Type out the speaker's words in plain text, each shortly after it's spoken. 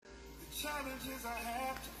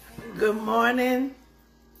Good morning.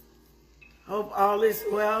 Hope all is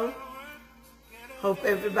well. Hope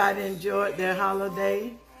everybody enjoyed their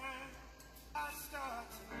holiday.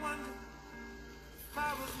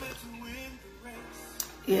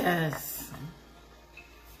 Yes.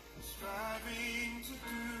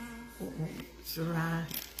 That's right.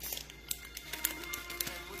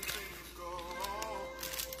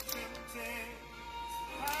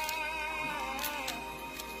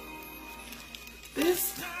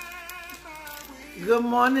 Good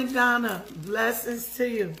morning, Donna. Blessings to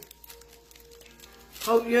you.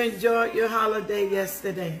 Hope you enjoyed your holiday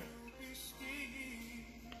yesterday.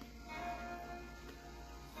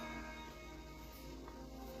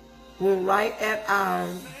 We're right at our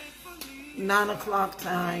 9 o'clock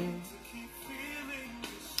time.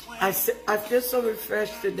 I feel so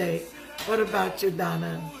refreshed today. What about you,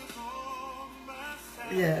 Donna?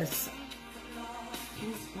 Yes.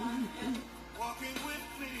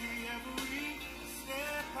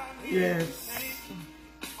 Yes.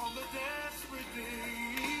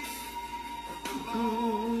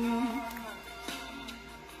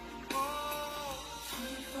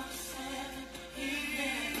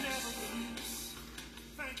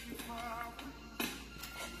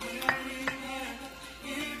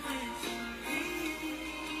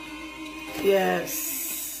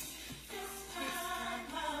 Yes.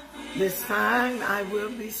 This time I will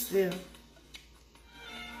be still.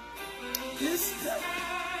 This time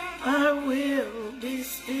I will be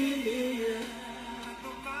still.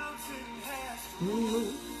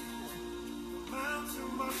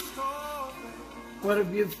 What a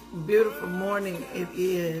beautiful morning it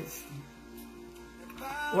is.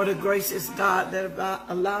 What a gracious God that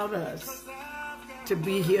allowed us to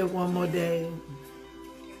be here one more day.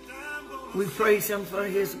 We praise him for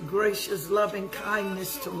his gracious, loving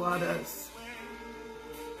kindness toward us.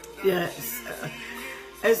 Yes.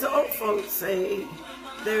 As the old folks say,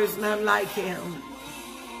 there is none like him.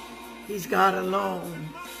 He's God alone.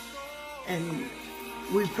 And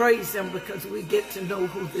we praise him because we get to know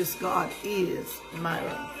who this God is,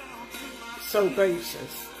 Myron. So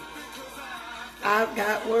gracious. I've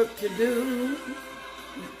got work to do.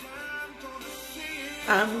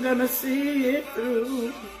 I'm going to see it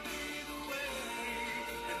through.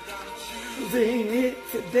 Sing it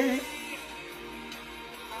today.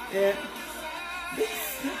 Yeah.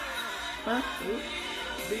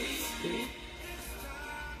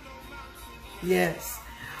 Yes.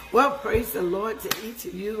 Well, praise the Lord to each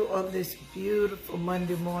of you on this beautiful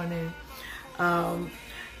Monday morning.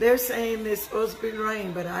 They're saying it's supposed to be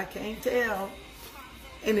rain, but I can't tell.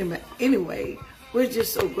 Anyway, we're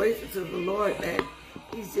just so grateful to the Lord that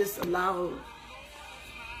he's just allowed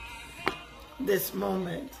this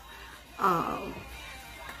moment. I'm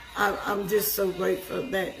just so grateful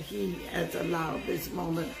that he has allowed this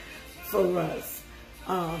moment for us.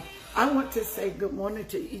 I want to say good morning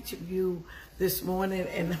to each of you this morning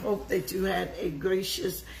and hope that you had a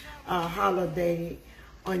gracious holiday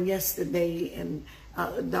on yesterday. And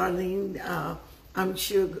Darlene, I'm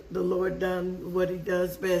sure the Lord done what he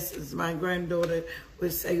does best, as my granddaughter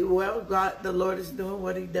would say. Well, God, the Lord is doing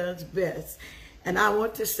what he does best. And I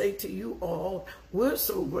want to say to you all, we're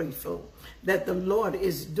so grateful that the Lord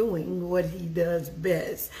is doing what he does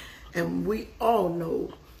best. And we all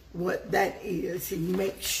know what that is. He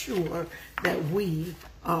makes sure that we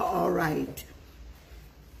are all right.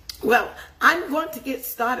 Well, I'm going to get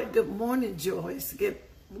started. Good morning, Joyce.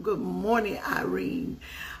 Good morning, Irene.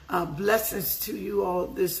 Blessings to you all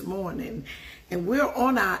this morning. And we're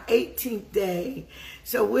on our 18th day.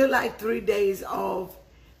 So we're like 3 days off.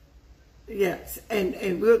 Yes,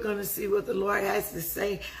 and we're going to see what the Lord has to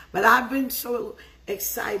say. But I've been so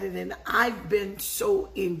excited and I've been so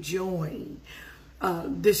enjoying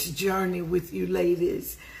this journey with you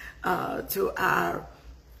ladies to our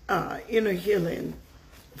inner healing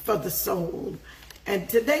for the soul. And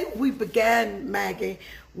today we began, Maggie,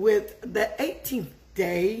 with the 18th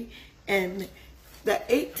day. And the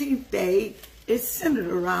 18th day is centered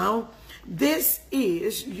around, this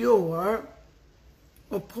is your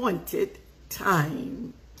appointed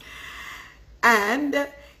time. And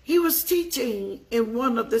he was teaching in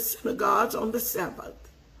one of the synagogues on the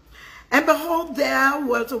Sabbath. And behold, there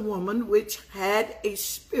was a woman which had a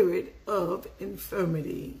spirit of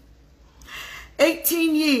infirmity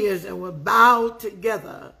 18 years, and were bowed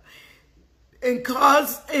together, and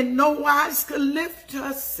caused in no wise to lift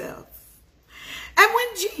herself. And when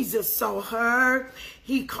Jesus saw her,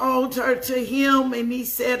 he called her to him, and he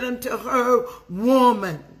said unto her,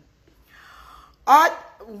 Woman,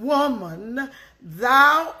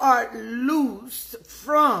 thou art loosed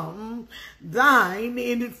from thine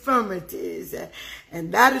infirmities.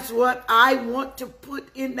 And that is what I want to put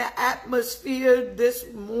in the atmosphere this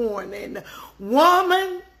morning.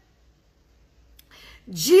 Woman,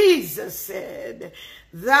 Jesus said,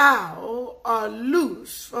 thou art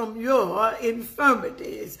loose from your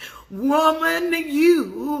infirmities. Woman,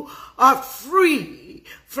 you are free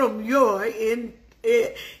from your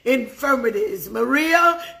infirmities.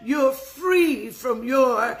 Maria, you're free from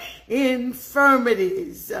your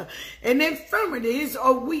infirmities. And infirmities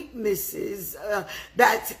are weaknesses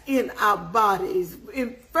that's in our bodies.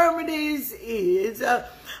 Infirmities is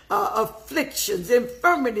afflictions.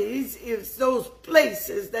 Infirmities is those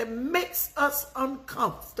places that makes us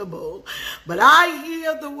uncomfortable. But I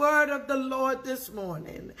hear the word of the Lord this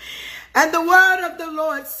morning. And the word of the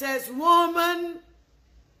Lord says, woman,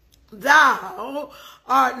 thou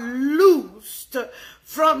art loosed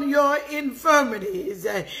from your infirmities.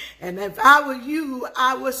 And if I were you,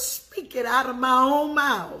 I would speak it out of my own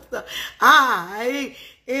mouth. I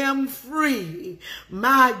am free.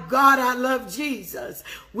 My God, I love Jesus.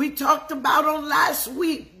 We talked about on last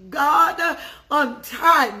week, God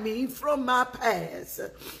untied me from my past.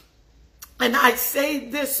 And I say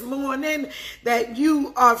this morning that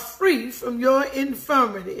you are free from your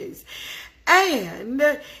infirmities.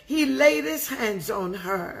 And he laid his hands on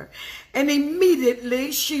her, and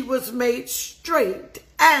immediately she was made straight,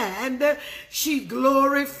 and she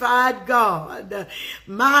glorified God.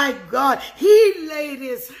 My God, he laid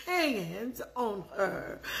his hands on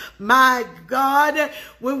her. My God,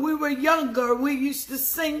 when we were younger, we used to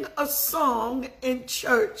sing a song in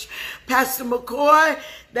church, Pastor McCoy,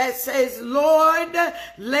 that says, Lord,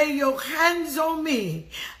 lay your hands on me.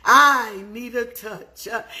 I need a touch.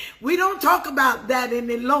 We don't talk about that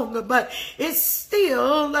any longer, but it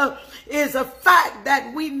still is a fact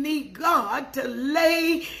that we need God to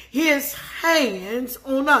lay his hands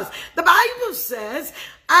on us. The Bible says,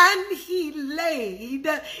 and he laid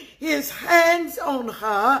his hands on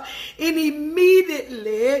her, and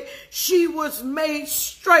immediately she was made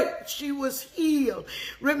straight. She was healed.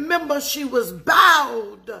 Remember, she was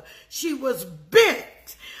bowed. She was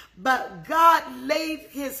bent. But God laid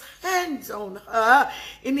his hands on her,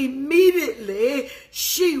 and immediately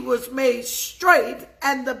she was made straight.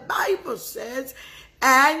 And the Bible says,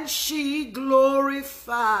 and she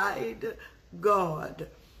glorified God.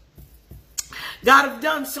 God have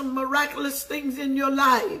done some miraculous things in your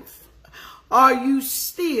life. Are you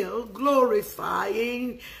still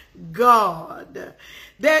glorifying God?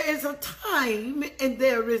 There is a time and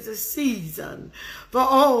there is a season for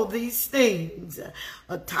all these things.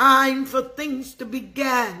 A time for things to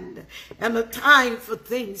begin and a time for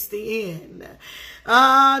things to end.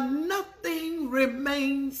 Nothing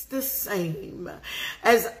remains the same.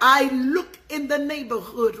 As I look in the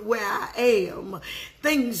neighborhood where I am,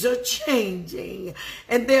 things are changing,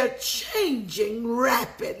 and they're changing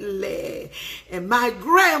rapidly. And my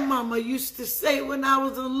grandmama used to say when I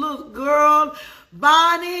was a little girl,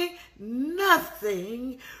 Bonnie,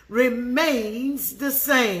 nothing remains the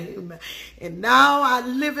same. And now I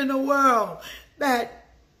live in a world that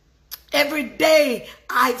every day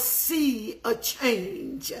I see a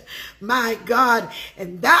change, my God.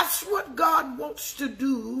 And that's what God wants to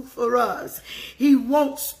do for us. He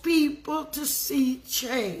wants people to see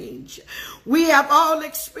change. We have all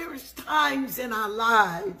experienced times in our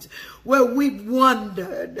lives where we've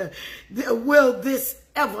wondered, will this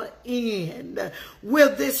ever end?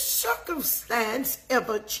 Will this circumstance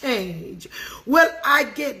ever change? Will I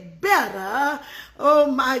get better?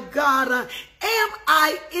 Oh my God, am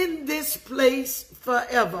I in this place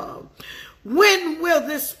forever? When will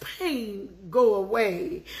this pain go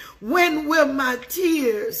away? When will my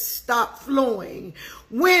tears stop flowing?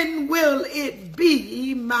 When will it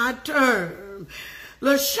be my turn?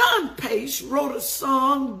 LaShawn Pace wrote a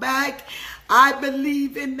song back, I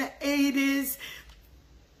believe in the 80s.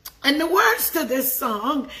 And the words to this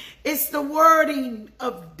song is the wording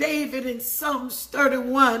of David in Psalms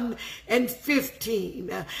 31 and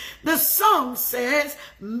 15. The song says,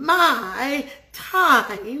 my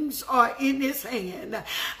times are in his hand.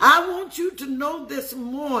 I want you to know this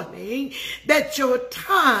morning that your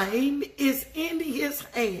time is in his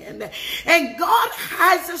hand. And God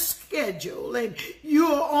has a schedule, and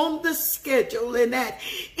you're on the schedule, and at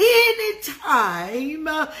any time,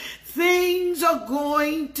 things are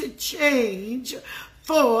going to change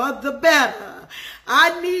for the better.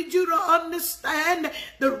 I need you to understand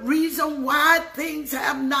the reason why things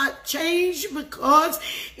have not changed, because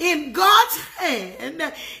in God's hand,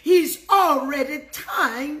 he's already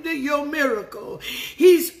timed your miracle.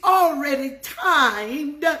 He's already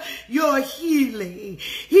timed your healing.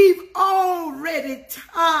 He's already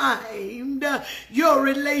timed your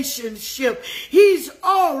relationship. He's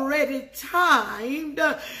already timed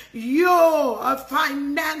your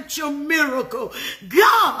financial miracle.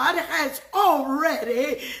 God has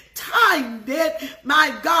already timed it,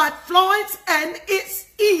 my God, Florence, and it's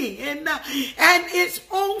in and it's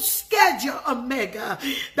on schedule, Omega.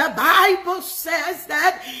 The Bible says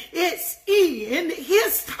that it's in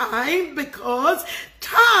his time, because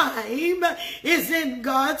time is in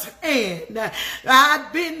God's hand.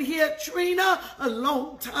 I've been here, Trina, a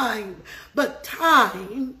long time, but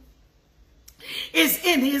time is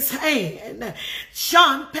in his hand.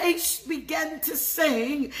 Sean Pace began to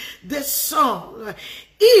sing this song.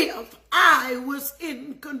 If I was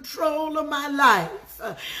in control of my life,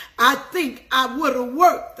 I think I would have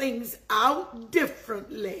worked things out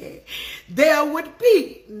differently. There would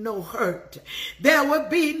be no hurt. There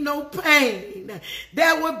would be no pain.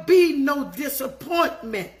 There would be no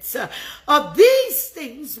disappointments. Of these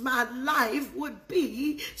things, my life would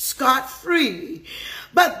be scot-free.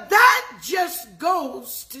 But that just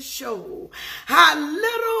goes to show how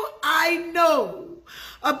little I know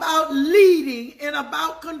about leading and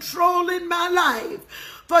about controlling my life.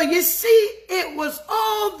 For you see, it was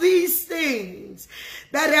all these things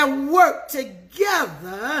that have worked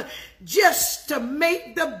together just to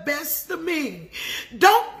make the best of me.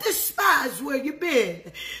 Don't despise where you've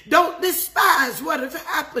been. Don't despise what has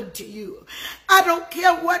happened to you. I don't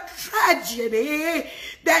care what tragedy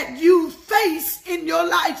that you face in your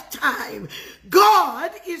lifetime.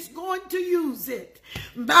 God is going to use it.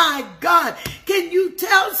 My God, can you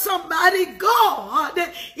tell somebody God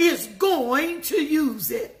is going to use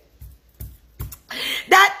it?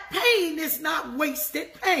 That pain is not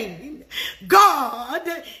wasted pain. God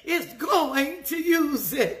is going to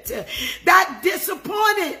use it. That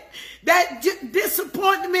disappointment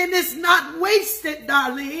is not wasted,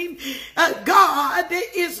 darling. God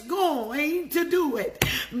is going to do it.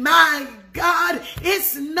 My God,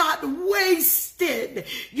 it's not wasted.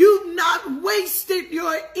 You've not wasted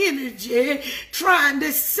your energy trying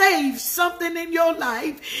to save something in your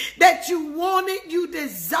life that you wanted, you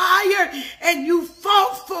desired, and you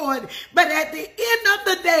fought for it. But at the end of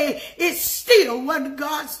the day, it still wasn't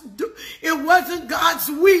God's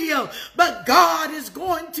will. But God is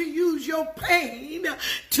going to use your pain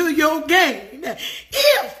to your gain.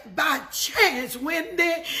 If by chance,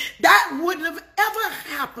 Wendy, that wouldn't have ever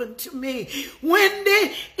happened to me,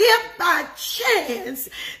 Wendy, if by chance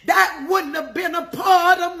that wouldn't have been a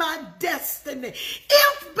part of my destiny,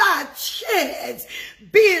 if by chance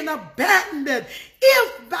being abandoned,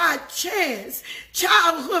 if by chance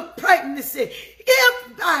childhood pregnancy,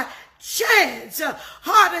 if by chance a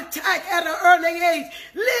heart attack at an early age,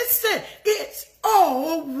 listen, it's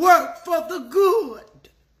all work for the good.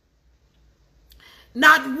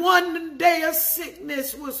 Not one day of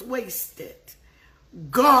sickness was wasted.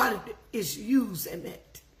 God is using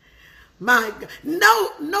it. My God.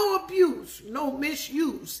 No abuse, no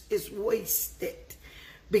misuse is wasted.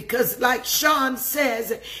 Because like Sean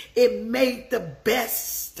says, it made the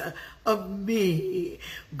best of me.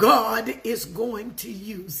 God is going to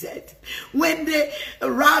use it.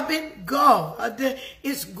 Robin, God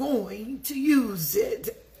is going to use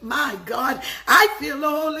it. My God, I feel the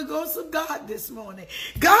Holy Ghost of God this morning.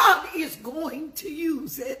 God is going to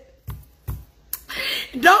use it.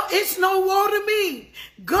 It's no war to me.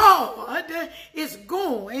 God is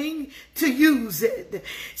going to use it.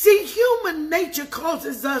 See, human nature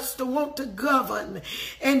causes us to want to govern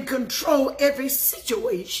and control every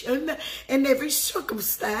situation and every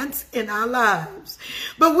circumstance in our lives.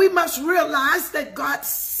 But we must realize that God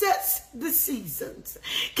sets the seasons.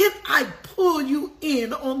 Can I pull you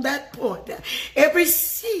in on that point? Every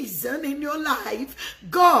season in your life,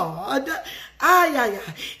 God,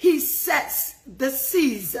 he sets the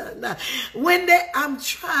season. Wendy, I'm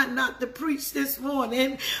trying not to preach this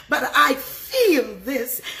morning, but I feel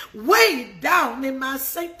this way down in my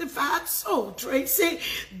sanctified soul, Tracy.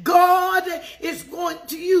 God is going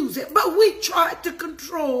to use it, but we try to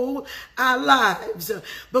control our lives.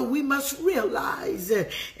 But we must realize,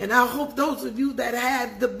 and I hope those of you that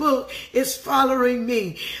have the book is following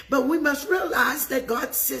me, but we must realize that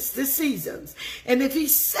God sets the seasons. And if he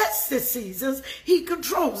sets the seasons, he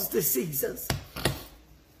controls the seasons.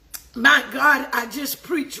 My God, I just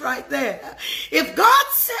preach right there. If God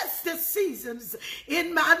sets the seasons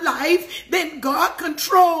in my life, then God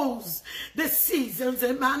controls the seasons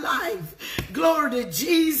in my life. Glory to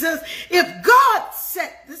Jesus. If God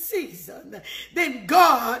set the season, then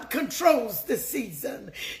God controls the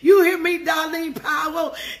season. You hear me, Darlene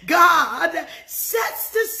Powell? God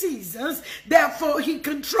sets the seasons, therefore he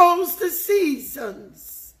controls the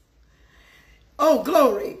seasons. Oh,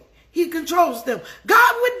 glory. He controls them.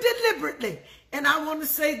 God would deliberately, and I want to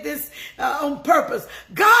say this on purpose,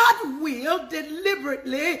 God will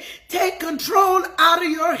deliberately take control out of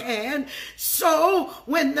your hand, so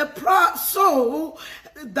when that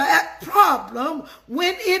problem,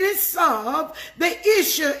 when it is solved, the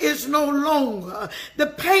issue is no longer. The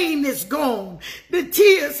pain is gone. The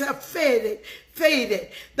tears have faded.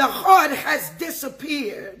 The heart has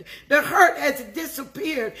disappeared. The hurt has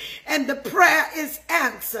disappeared, and the prayer is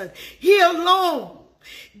answered. He alone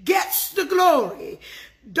gets the glory.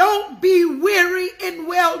 Don't be weary in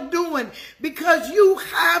well-doing, because you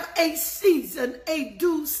have a season, a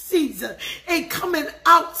due season, a coming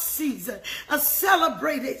out season, a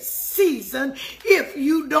celebrated season if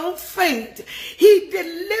you don't faint. He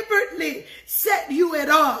deliberately set you at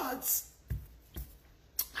odds.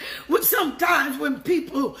 Sometimes when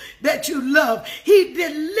people that you love, he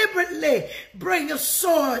deliberately bring a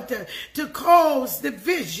sword to cause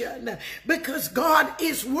division, because God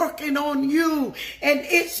is working on you and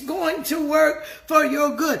it's going to work for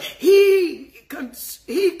your good. He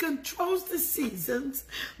controls the seasons.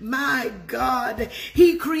 My God,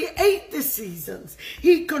 he creates the seasons.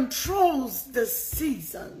 He controls the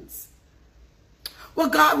seasons. Well,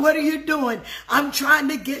 God, what are you doing? I'm trying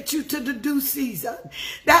to get you to the due season.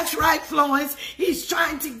 That's right, Florence. He's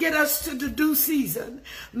trying to get us to the due season.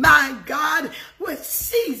 My God, with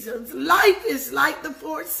seasons, life is like the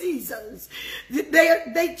 4 seasons.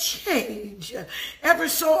 They change. Ever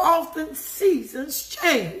so often, seasons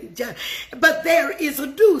change. But there is a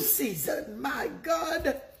due season. My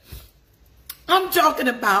God. I'm talking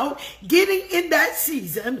about getting in that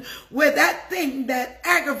season where that thing that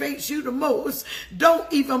aggravates you the most don't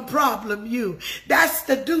even problem you. That's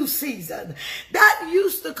the due season. That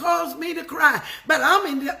used to cause me to cry, but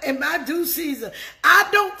I'm in my due season. I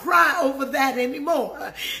don't cry over that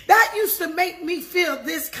anymore. That used to make me feel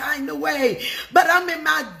this kind of way, but I'm in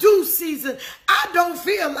my due season. I don't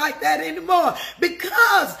feel like that anymore,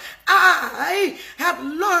 because I have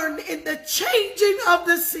learned in the changing of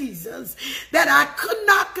the seasons that I could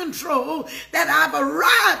not control, that I've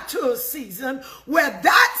arrived to a season where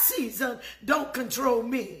that season don't control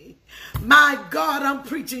me. My God, I'm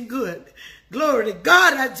preaching good. Glory to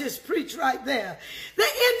God, I just preached right there. The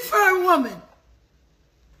infirm woman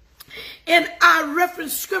in our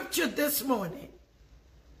reference scripture this morning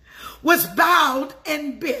was bowed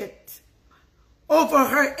and bent over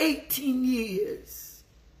her 18 years.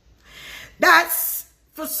 That's,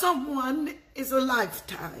 for someone, is a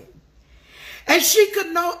lifetime. And she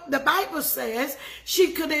could not, the Bible says,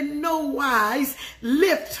 she could in no wise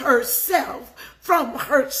lift herself from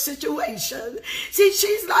her situation. See,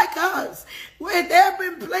 she's like us. Where there have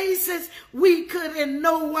been places we could in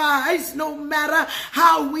no wise, no matter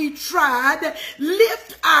how we tried,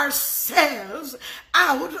 lift ourselves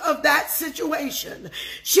out of that situation.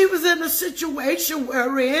 She was in a situation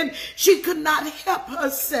wherein she could not help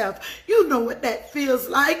herself. You know what that feels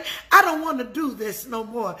like. I don't want to do this no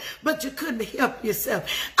more, but you couldn't help yourself.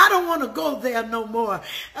 I don't want to go there no more,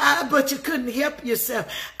 but you couldn't help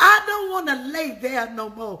yourself. I don't want to lay there no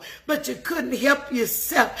more, but you couldn't help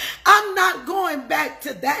yourself. I'm not going back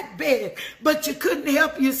to that bed, but you couldn't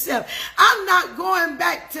help yourself. I'm not going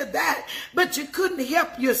back to that, but you couldn't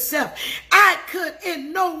help yourself. I could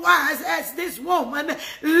in no wise, as this woman,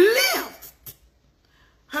 lift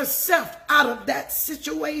herself out of that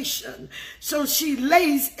situation. So she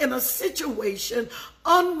lays in a situation,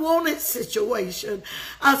 unwanted situation,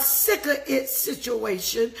 a sick of it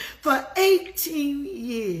situation for 18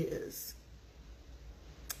 years.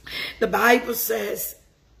 The Bible says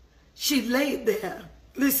she laid there,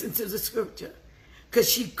 listen to the scripture, because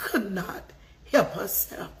she could not help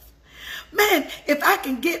herself. Man, if I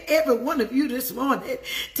can get every one of you this morning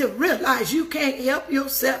to realize you can't help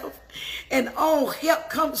yourself and all help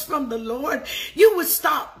comes from the Lord, you would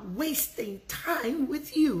stop wasting time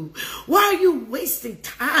with you. Why are you wasting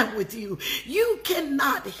time with you? You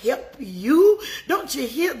cannot help you. Don't you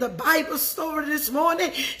hear the Bible story this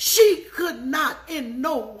morning? She could not in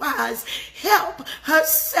no wise help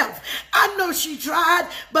herself. I know she tried,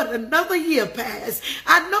 but another year passed.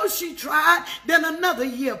 I know she tried, then another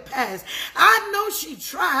year passed. I know she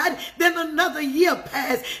tried, then another year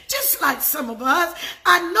passed. Just like some of us,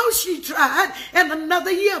 I know she tried and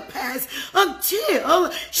another year passed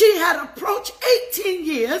until she had approached 18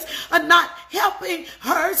 years of not helping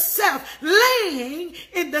herself, laying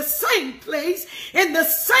in the same place, in the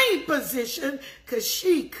same position, because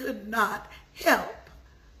she could not help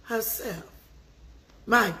herself.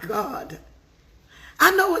 My God.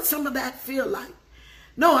 I know what some of that feel like.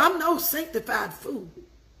 No, I'm no sanctified fool.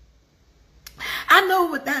 I know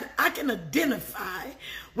what that, I can identify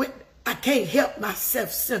with I can't help myself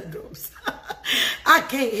syndromes. I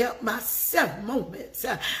can't help myself moments.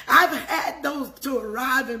 I've had those to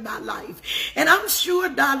arrive in my life. And I'm sure,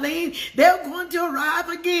 Darlene, they're going to arrive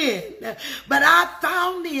again. But I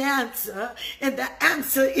found the answer, and the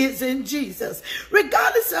answer is in Jesus.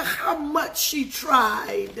 Regardless of how much she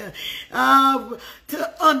tried to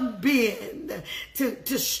unbend,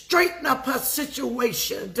 to straighten up her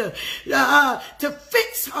situation, to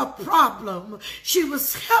fix her problem, she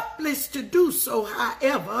was helpless to do so.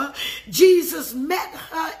 However, Jesus met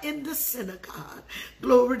her in the synagogue.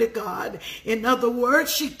 Glory to God. In other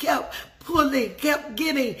words, she kept pulling, kept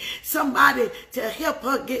getting somebody to help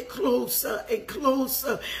her get closer and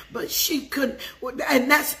closer, but she couldn't, and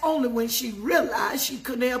that's only when she realized she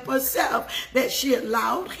couldn't help herself, that she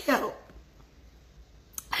allowed help.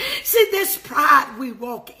 See, this pride we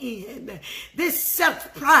walk in, this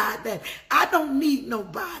self-pride that I don't need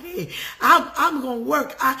nobody. I'm going to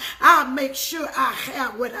work. I'll make sure I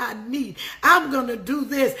have what I need. I'm going to do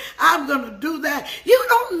this. I'm going to do that. You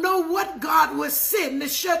don't know what God was sending to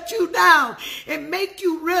shut you down and make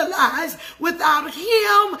you realize without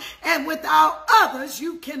him and without others,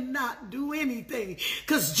 you cannot do anything,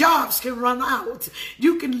 because jobs can run out.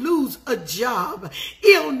 You can lose a job.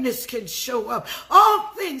 Illness can show up.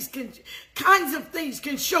 All kinds of things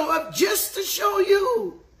can show up just to show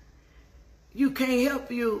you can't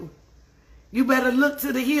help you. You better look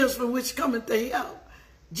to the hills from which cometh the help.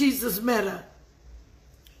 Jesus met her.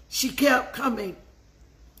 She kept coming.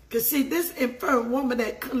 Because see, this infirm woman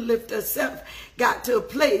that couldn't lift herself got to a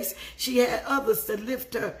place she had others to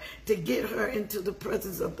lift her, to get her into the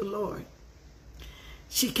presence of the Lord.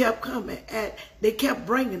 She kept coming, and they kept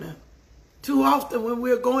bringing her. Too often when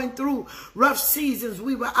we're going through rough seasons,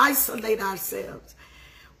 we will isolate ourselves.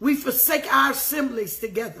 We forsake our assemblies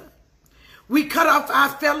together. We cut off our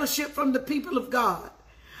fellowship from the people of God.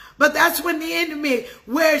 But that's when the enemy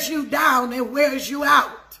wears you down and wears you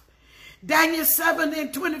out. Daniel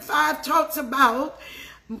 7:25 talks about,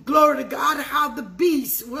 glory to God, how the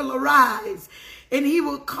beast will arise and he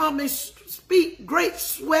will come and speak great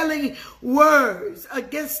swelling words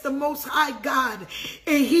against the Most High God,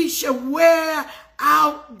 and he shall wear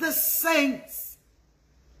out the saints.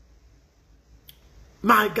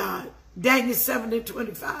 My God, Daniel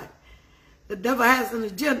 7:25. The devil has an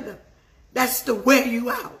agenda. That's to wear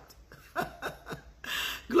you out.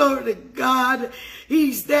 Glory to God.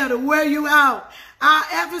 He's there to wear you out. Our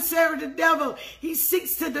adversary, the devil, he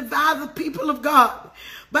seeks to devour the people of God.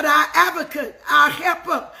 But our advocate, our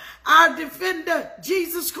helper, our defender,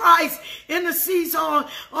 Jesus Christ, intercedes on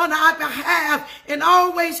our behalf and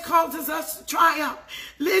always causes us to triumph.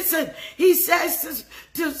 Listen, he says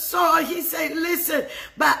to Saul, he said, listen,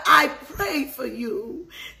 but I pray for you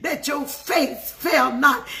that your faith fail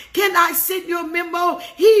not. Can I send you a memo?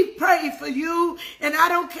 He prayed for you, and I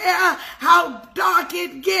don't care how dark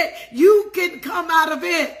it get, you can come out of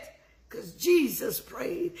it. Because Jesus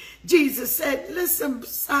prayed. Jesus said, listen,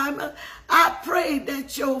 Simon, I pray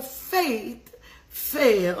that your faith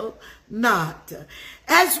fail not.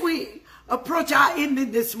 As we approach our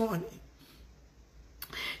ending this morning,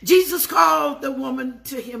 Jesus called the woman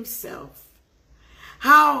to himself.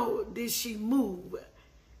 How did she move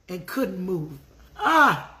and couldn't move?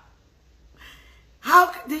 How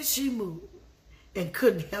did she move and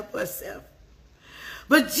couldn't help herself?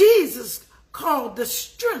 But Jesus called the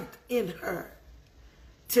strength in her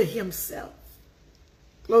to himself.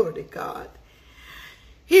 Glory to God.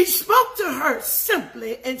 He spoke to her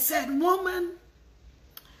simply and said, woman,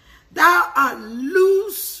 thou art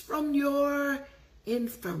loose from your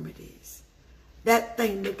infirmities. That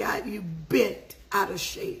thing that got you bent out of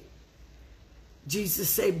shape. Jesus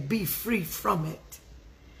said, be free from it.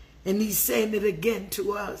 And he's saying it again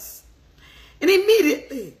to us. And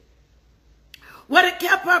immediately, what had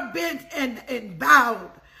kept her bent and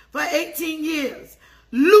bowed for 18 years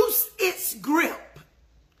loosed its grip.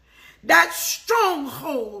 That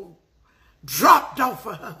stronghold dropped off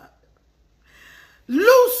of her.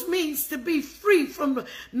 Loose means to be free from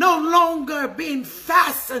no longer being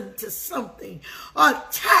fastened to something or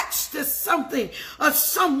attached to something or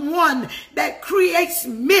someone that creates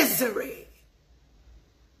misery.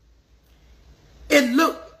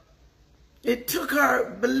 It took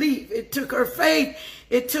her belief, it took her faith,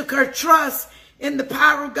 it took her trust in the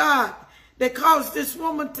power of God that caused this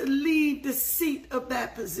woman to leave the seat of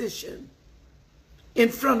that position in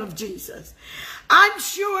front of Jesus. I'm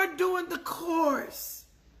sure during the course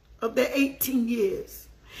of the 18 years,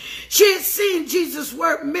 she had seen Jesus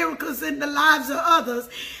work miracles in the lives of others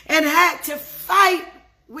and had to fight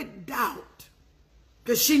with doubt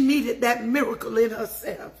because she needed that miracle in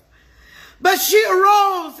herself. But she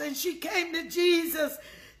arose and she came to Jesus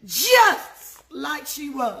just like she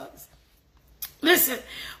was. Listen,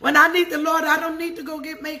 when I need the Lord, I don't need to go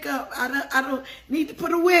get makeup. I don't need to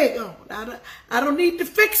put a wig on. I don't need to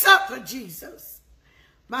fix up for Jesus.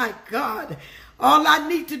 My God, all I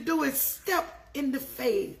need to do is step into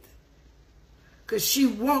faith. Because she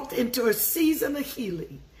walked into a season of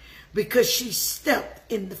healing because she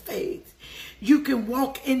stepped in the faith. You can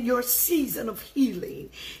walk in your season of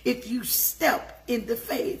healing if you step in the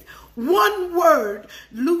faith. One word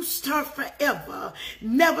loosed her forever,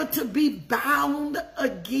 never to be bound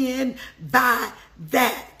again by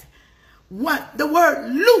that. What? The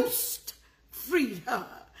word loosed freed her.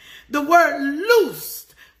 The word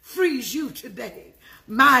loosed frees you today.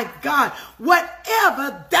 My God,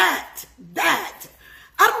 whatever that,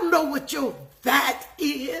 I don't know what your that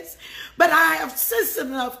is, but I have sense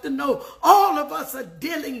enough to know all of us are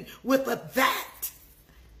dealing with a that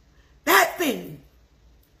thing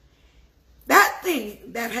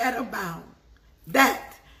that had her bound,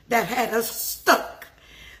 that had her stuck,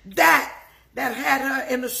 that had her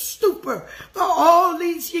in a stupor for all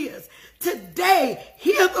these years. Today,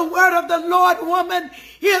 hear the word of the Lord, woman.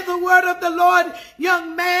 Hear the word of the Lord,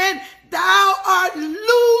 young man. Thou art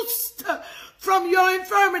loosed from your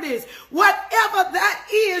infirmities. Whatever that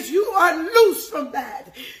is, you are loose from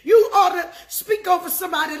that. You ought to speak over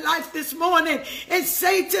somebody's life this morning and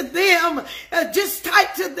say to them, just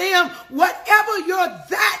type to them, whatever your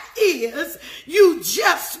that is, you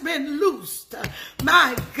just been loosed.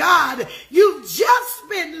 My God, you've just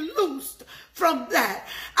been loosed from that.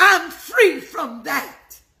 I'm free from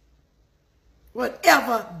that.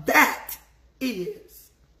 Whatever that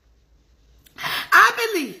is.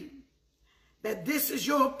 I believe that this is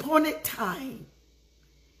your appointed time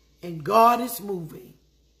and God is moving,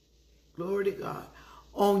 glory to God,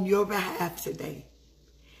 on your behalf today.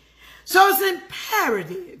 So it's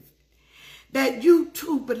imperative that you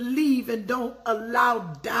too believe and don't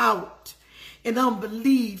allow doubt and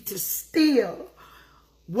unbelief to steal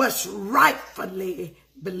what's rightfully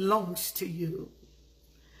belongs to you.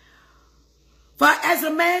 For as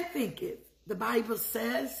a man thinketh, the Bible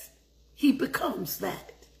says, he becomes that.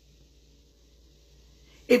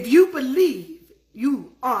 If you believe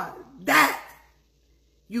you are that,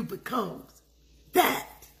 you become that.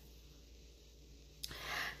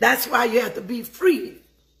 That's why you have to be free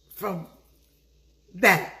from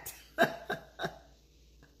that.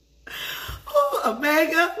 Oh,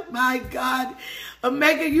 Omega, my God.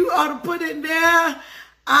 Omega, you ought to put in there,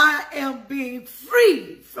 I am being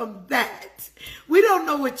free from that. We don't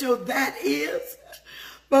know what your that is.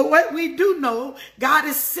 But what we do know, God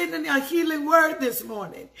is sending a healing word this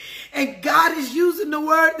morning. And God is using the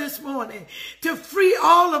word this morning to free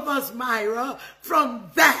all of us, Myra, from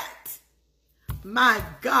that. My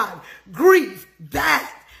God, grief,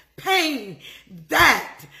 that, pain,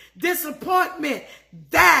 that, disappointment,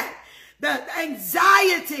 that, the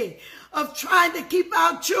anxiety of trying to keep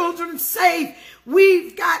our children safe.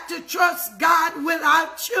 We've got to trust God with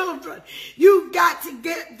our children. You've got to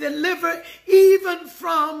get delivered even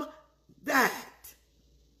from that.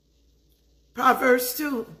 Proverbs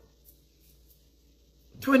 2,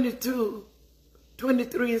 22,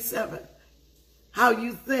 23 and 7. How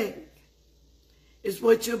you think is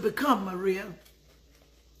what you become, Maria.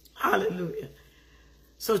 Hallelujah.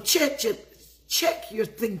 So check your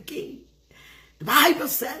thinking. The Bible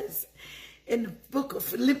says in the book of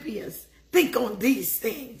Philippians, think on these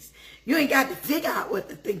things. You ain't got to figure out what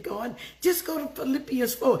to think on. Just go to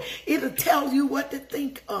Philippians 4. It'll tell you what to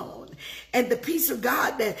think on. And the peace of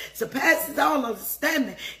God that surpasses all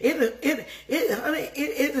understanding,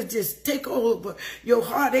 it'll just take over your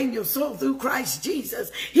heart and your soul through Christ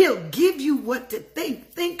Jesus. He'll give you what to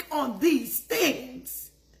think. Think on these things.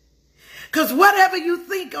 Because whatever you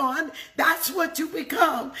think on, that's what you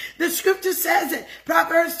become. The scripture says it.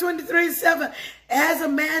 Proverbs 23:7. As a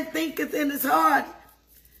man thinketh in his heart,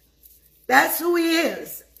 that's who he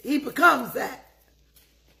is. He becomes that.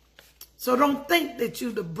 So don't think that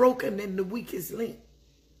you're the broken and the weakest link.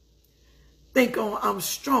 Think on, I'm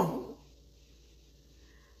strong.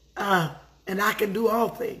 And I can do all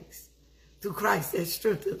things through Christ that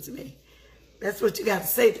strengthens me. That's what you got to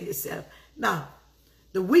say to yourself. Now,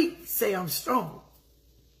 the weak say I'm strong.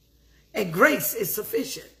 And grace is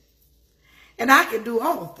sufficient. And I can do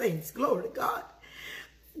all things. Glory to God.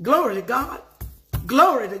 Glory to God.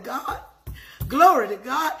 Glory to God. Glory to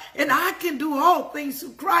God. And I can do all things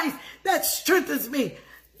through Christ that strengthens me.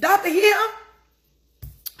 Dr. Hill,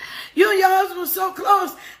 you and your husband were so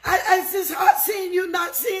close. It's just hard seeing you,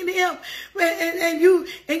 not seeing him. And you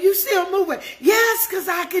still moving. Yes, because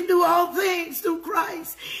I can do all things through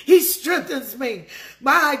Christ. He strengthens me.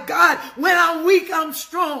 My God, when I'm weak, I'm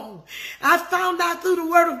strong. I found out through the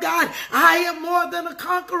word of God, I am more than a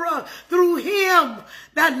conqueror through him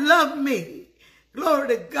that loved me. Glory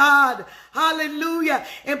to God. Hallelujah.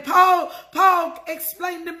 And Paul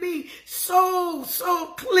explained to me so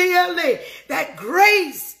clearly that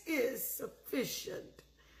grace is sufficient.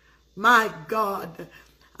 My God,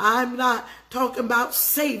 I'm not talking about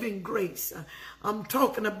saving grace. I'm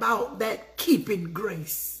talking about that keeping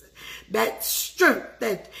grace. That strength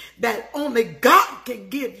that only God can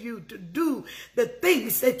give you to do the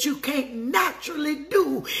things that you can't naturally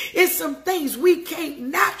do. It's some things we can't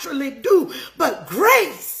naturally do, but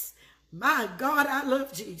grace, my God, I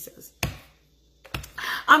love Jesus.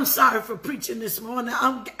 I'm sorry for preaching this morning.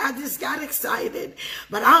 I just got excited.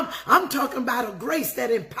 But I'm talking about a grace that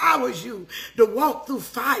empowers you to walk through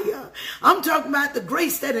fire. I'm talking about the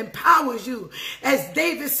grace that empowers you. As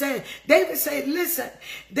David said, listen,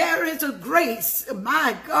 there is a grace,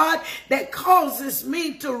 my God, that causes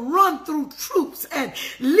me to run through troops and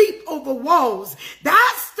leap over walls.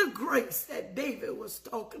 That's the grace that David was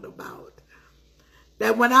talking about.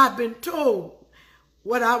 That when I've been told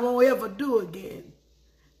what I won't ever do again,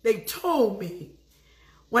 they told me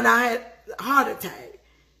when I had a heart attack,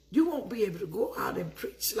 you won't be able to go out and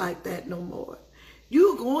preach like that no more.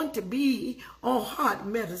 You're going to be on heart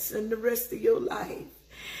medicine the rest of your life.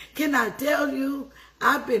 Can I tell you,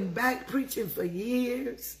 I've been back preaching for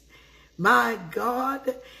years. My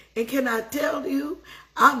God. And can I tell you,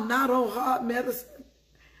 I'm not on heart medicine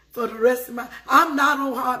for the rest of I'm not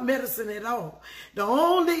on heart medicine at all. The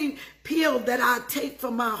only pill that I take for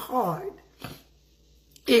my heart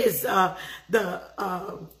is the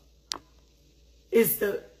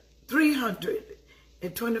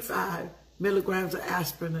 325 milligrams of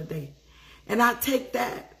aspirin a day. And I take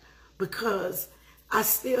that because I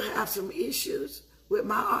still have some issues with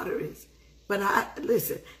my arteries. But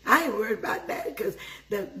listen, I ain't worried about that because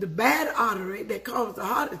the bad artery that caused the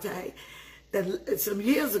heart attack, some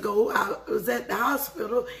years ago, I was at the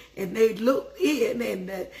hospital and they looked in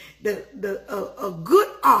and a good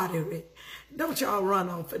artery, don't y'all run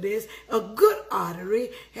off of this, a good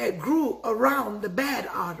artery had grew around the bad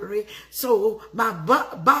artery so my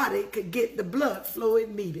body could get the blood flow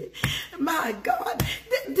it needed. My God,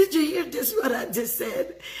 did you hear just what I just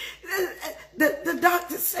said? The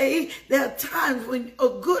doctors say there are times when a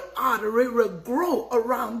good artery will grow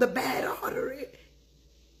around the bad artery.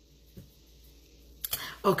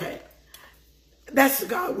 Okay, that's the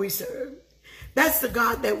God we serve. That's the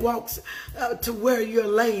God that walks to where you're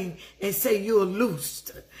laying and say you're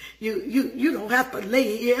loosed. You don't have to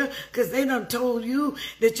lay here because they done told you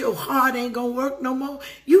that your heart ain't going to work no more.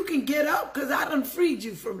 You can get up because I done freed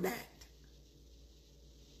you from that.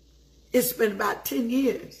 It's been about 10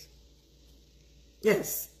 years.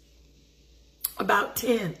 Yes, about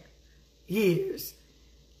 10 years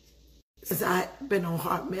since I've been on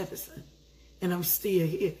heart medicine. And I'm still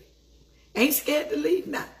here. Ain't scared to leave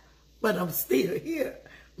now, but I'm still here.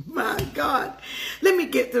 My God. Let me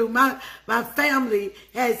get through. My family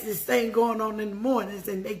has this thing going on in the mornings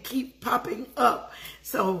and they keep popping up.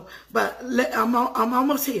 So, but I'm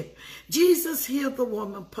almost here. Jesus healed the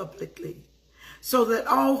woman publicly so that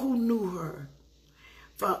all who knew her,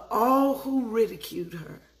 for all who ridiculed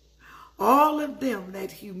her, all of them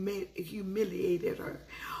that humiliated her,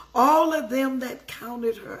 all of them that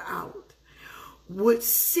counted her out, would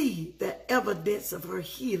see the evidence of her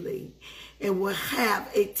healing and will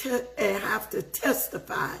have to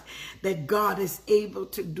testify that God is able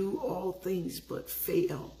to do all things but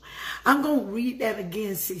fail. I'm going to read that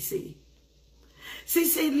again, CC.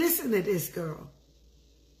 CC, listen to this, girl.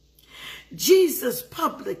 Jesus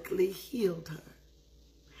publicly healed her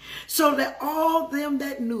so that all them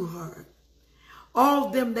that knew her, all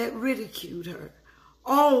them that ridiculed her,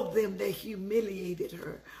 all them that humiliated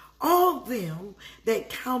her, all them that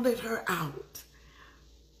counted her out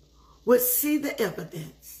would see the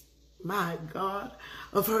evidence, my God,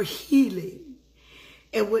 of her healing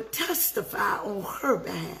and would testify on her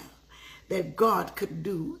behalf that God could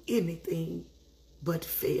do anything but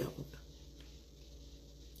fail.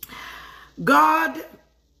 God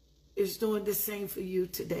is doing the same for you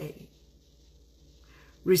today.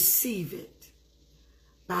 Receive it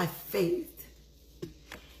by faith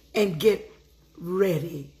and get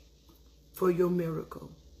ready for your miracle.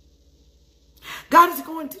 God is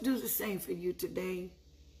going to do the same for you today.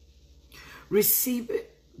 Receive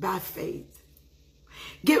it by faith.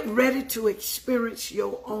 Get ready to experience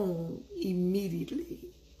your own immediately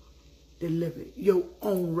delivered, your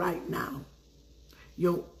own right now,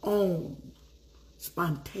 your own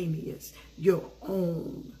spontaneous, your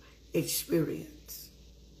own experience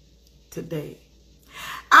today.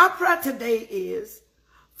 Our prayer today is,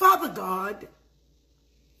 Father God,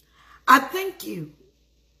 I thank you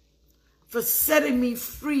for setting me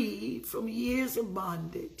free from years of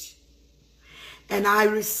bondage. And I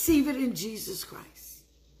receive it in Jesus Christ's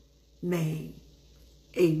name.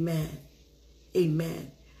 Amen.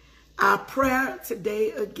 Amen. Our prayer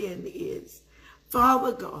today again is,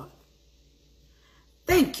 Father God,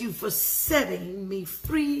 thank you for setting me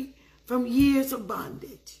free from years of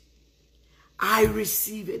bondage. I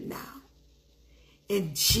receive it now.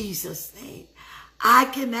 In Jesus' name. I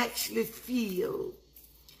can actually feel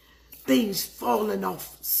things falling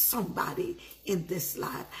off somebody in this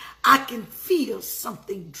life. I can feel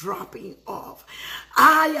something dropping off.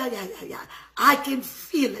 I can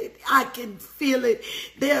feel it. I can feel it.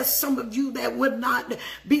 There are some of you that would not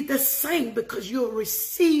be the same because you're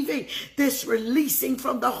receiving this releasing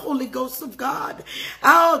from the Holy Ghost of God.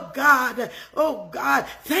 Oh God,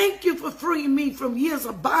 thank you for freeing me from years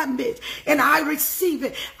of bondage, and I receive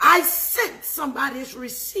it. I sense somebody's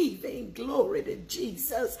receiving. Glory to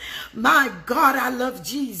Jesus. My God, I love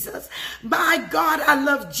Jesus. My God, I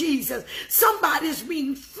love Jesus. Somebody's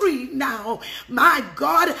being free now. My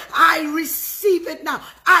God, I receive it now.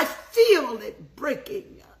 I feel it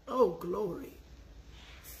breaking. Oh, glory.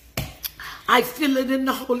 I feel it in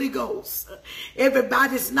the Holy Ghost.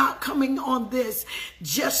 Everybody's not coming on this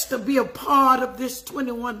just to be a part of this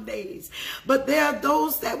 21 days. But there are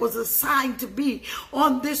those that was assigned to be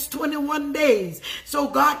on this 21 days. So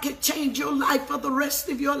God can change your life for the rest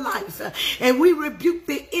of your life. And we rebuke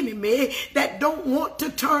the enemy that don't want to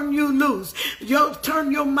turn you loose.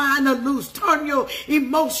 Turn your mind loose. Turn your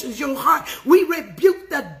emotions, your heart. We rebuke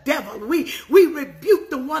the devil. We rebuke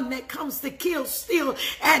the one that comes to kill, steal,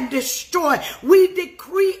 and destroy. We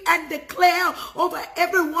decree and declare over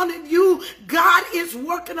every one of you, God is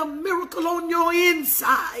working a miracle on your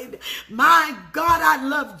inside. My God, I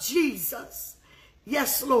love Jesus.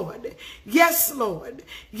 Yes, Lord. Yes, Lord.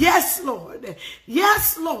 Yes, Lord.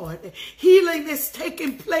 Yes, Lord. Healing is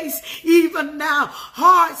taking place even now.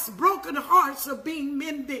 Hearts, broken hearts are being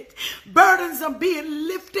mended. Burdens are being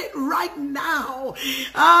lifted right now.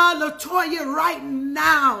 Latoya, right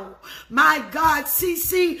now. My God,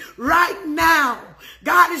 CC, right now.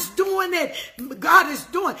 God is doing it. God is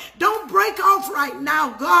doing. Don't break off right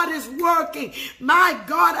now. God is working. My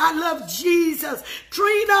God, I love Jesus.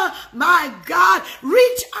 Trina, my God,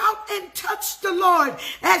 reach out and touch the Lord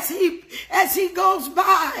as he goes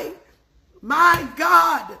by. My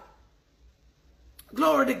God.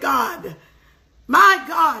 Glory to God. My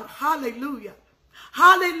God. Hallelujah.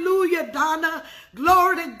 Hallelujah, Donna.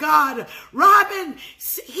 Glory to God. Robin,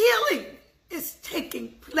 healing is taking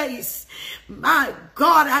place. My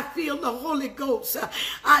God, I feel the Holy Ghost.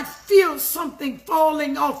 I feel something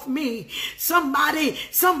falling off me. Somebody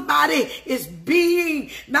is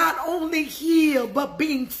being not only healed, but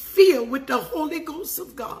being filled with the Holy Ghost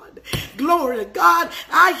of God. Glory to God.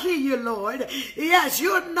 I hear you, Lord. Yes,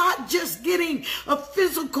 you're not just getting a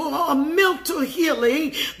physical or mental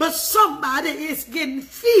healing, but somebody is getting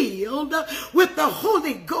filled with the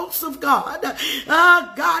Holy Ghost of God.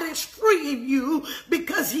 God is freeing you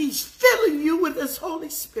because he's filling you with his Holy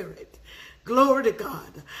Spirit. Glory to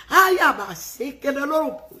God.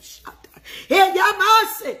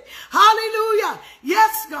 Hallelujah.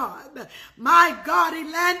 Yes, God. My God,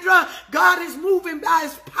 Elandra, God is moving by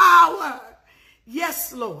his power.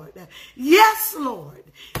 Yes, Lord. Yes, Lord.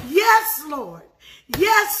 Yes, Lord.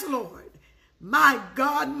 Yes, Lord. My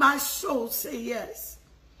God, my soul say yes.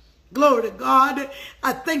 Glory to God.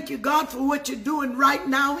 I thank you, God, for what you're doing right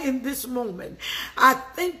now in this moment. I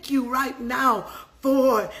thank you right now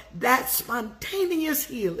for that spontaneous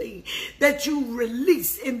healing that you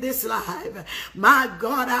release in this life. My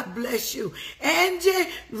God, I bless you. Angie,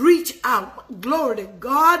 reach out. Glory to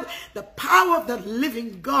God. The power of the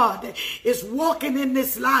living God is walking in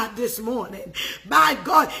this life this morning. My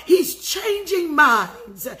God, he's changing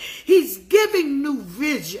minds. He's giving new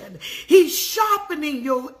vision. He's sharpening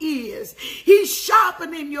your ears. He's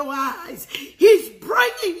sharpening your eyes. He's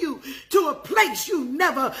bringing you to a place you've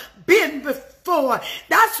never been before.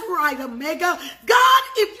 That's right, Omega. God,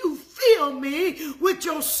 if you fill me with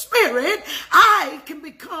your spirit, I can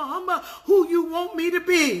become who you want me to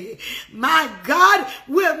be. My God,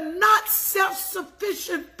 we're not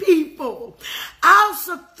self-sufficient people. Our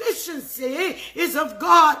sufficiency is of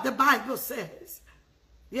God, the Bible says.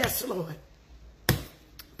 Yes, Lord.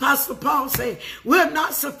 Apostle Paul said, we're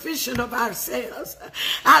not sufficient of ourselves.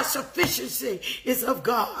 Our sufficiency is of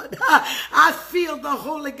God. I feel the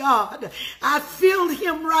Holy God. I feel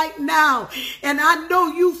him right now. And I know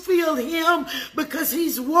you feel him because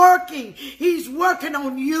he's working. He's working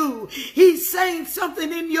on you. He's saying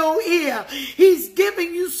something in your ear. He's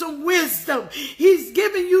giving you some wisdom. He's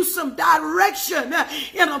giving you some direction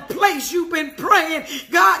in a place you've been praying.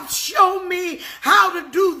 God, show me how to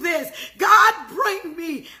do this. God, bring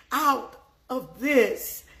me out of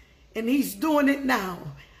this. And he's doing it now.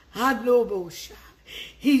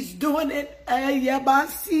 He's doing it.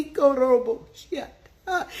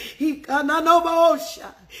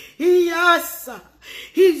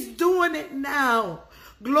 He's doing it now.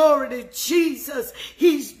 Glory to Jesus.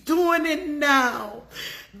 He's doing it now.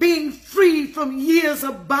 Being free from years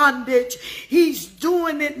of bondage. He's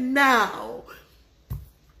doing it now.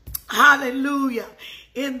 Hallelujah.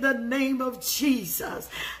 In the name of Jesus.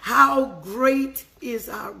 How great is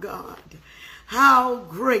our God. How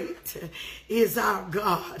great is our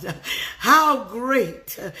God. How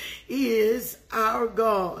great is our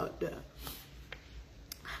God.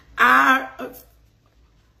 Our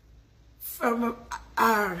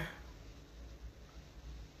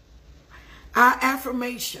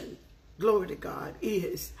affirmation, glory to God,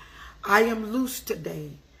 is I am loose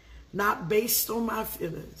today, not based on my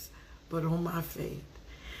feelings, but on my faith.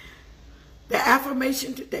 The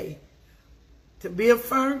affirmation today, to be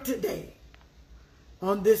affirmed today,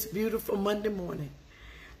 on this beautiful Monday morning.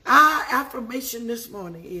 Our affirmation this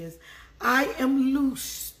morning is, I am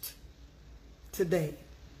loosed today.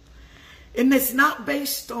 And it's not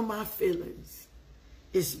based on my feelings.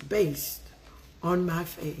 It's based on my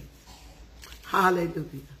faith.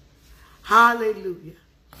 Hallelujah. Hallelujah.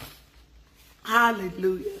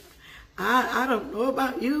 Hallelujah. I don't know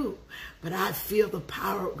about you, but I feel the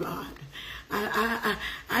power of God.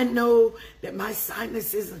 I know that my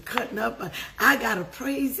sinuses are cutting up, but I got a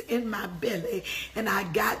praise in my belly, and I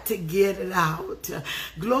got to get it out.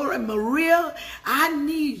 Glory, Maria, I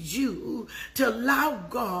need you to allow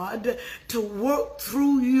God to work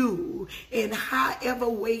through you in however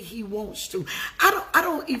way he wants to. I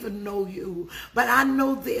don't even know you, but I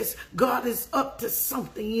know this. God is up to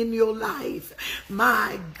something in your life.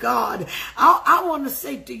 My God, I want to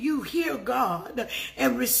say to you, hear God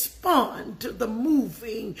and respond to the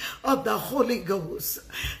moving of the Holy Ghost.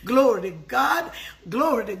 Glory to God.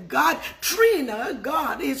 Glory to God. Trina,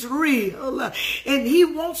 God is real, and he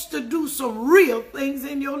wants to do some real things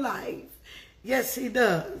in your life. Yes, he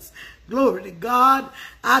does. Glory to God.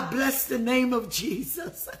 I bless the name of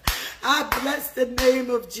Jesus. I bless the name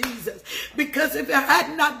of Jesus. Because if it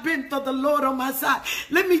had not been for the Lord on my side,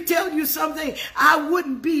 let me tell you something, I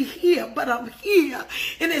wouldn't be here, but I'm here.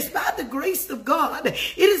 And it's by the grace of God.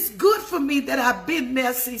 It is good for me that I've been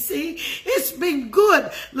there, CC. It's been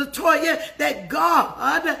good, Latoya, that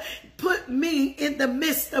God put me in the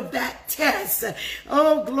midst of that test.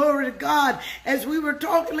 Oh, glory to God. As we were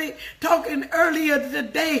talking earlier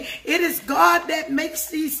today, it is God that makes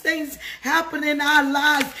these things happen in our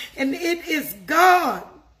lives. And it is God.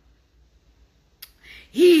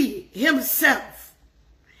 He himself.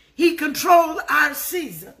 He controlled our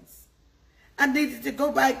seasons. I needed to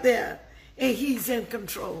go back there, and he's in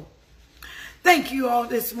control. Thank you all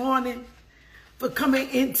this morning for coming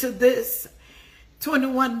into this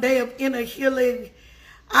 21 day of inner healing.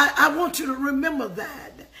 I want you to remember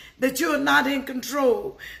that you're not in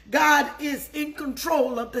control. God is in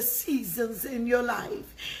control of the seasons in your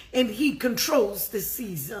life, and he controls the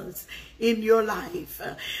seasons in your life.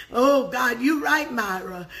 Oh God, you're right,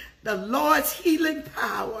 Myra. The Lord's healing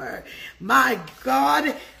power. My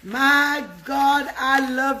God, I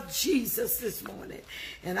love Jesus this morning.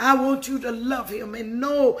 And I want you to love him and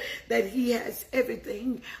know that he has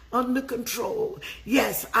everything under control.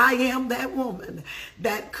 Yes, I am that woman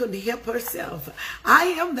that couldn't help herself. I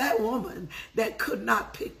am am that woman that could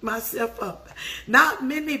not pick myself up. Not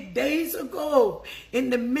many days ago, in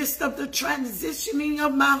the midst of the transitioning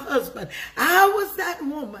of my husband, I was that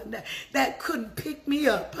woman that couldn't pick me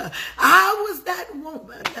up. I was that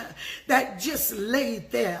woman that just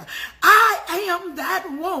laid there. I am that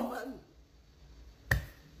woman.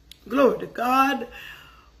 Glory to God.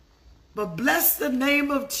 But bless the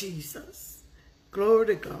name of Jesus. Glory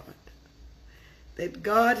to God. That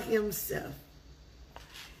God himself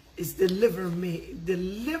is delivering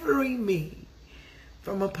me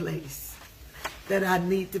from a place that I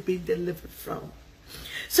need to be delivered from.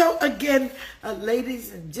 So again,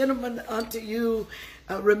 ladies and gentlemen, unto you,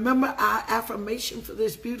 remember our affirmation for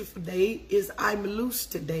this beautiful day is I'm loose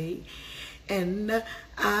today. And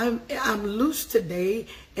I'm loose today,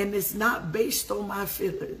 and it's not based on my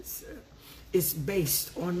feelings. It's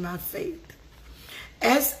based on my faith.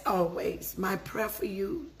 As always, my prayer for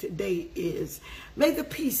you today is, may the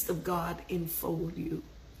peace of God enfold you,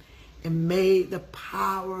 and may the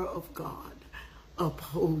power of God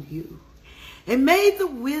uphold you, and may the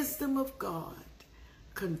wisdom of God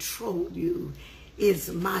control you,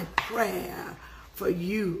 is my prayer for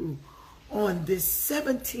you on this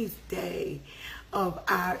 17th day of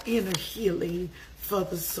our inner healing for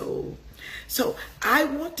the soul. So I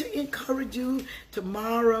want to encourage you.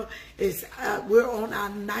 Tomorrow is we're on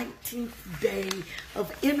our 19th day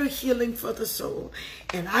of inner healing for the soul,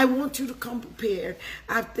 and I want you to come prepared.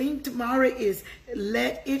 I think tomorrow is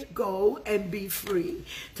let it go and be free.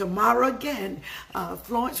 Tomorrow again,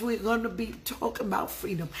 Florence, we're going to be talking about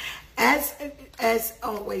freedom. As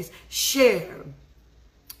always, share,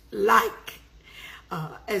 like,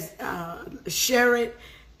 share it.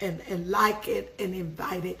 And like it and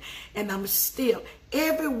invite it. And I'm still,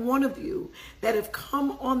 every one of you that have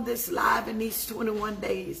come on this live in these 21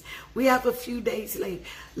 days, we have a few days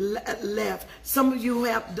left. Some of you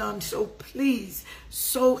have done so. Please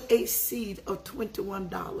sow a seed of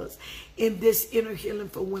 $21 in this Inner Healing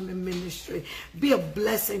for Women ministry. Be a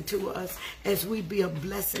blessing to us as we be a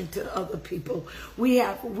blessing to other people. We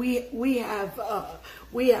have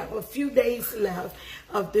a few days left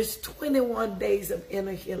of this 21 days of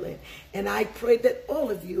inner healing. And I pray that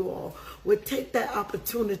all of you all would take that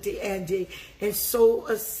opportunity, Angie, and sow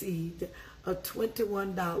a seed of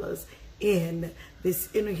 $21 in this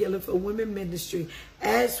Inner Healing for Women ministry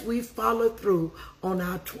as we follow through on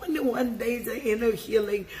our 21 days of inner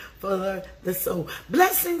healing for the soul.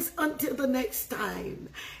 Blessings until the next time.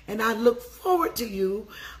 And I look forward to you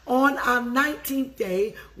on our 19th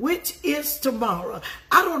day, which is tomorrow.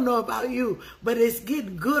 I don't know about you, but it's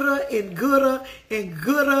getting gooder and gooder and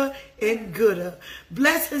gooder and gooder.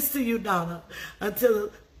 Blessings to you, Donna.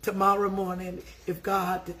 Until tomorrow morning, if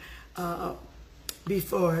God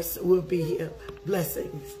before us, we'll be here.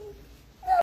 Blessings.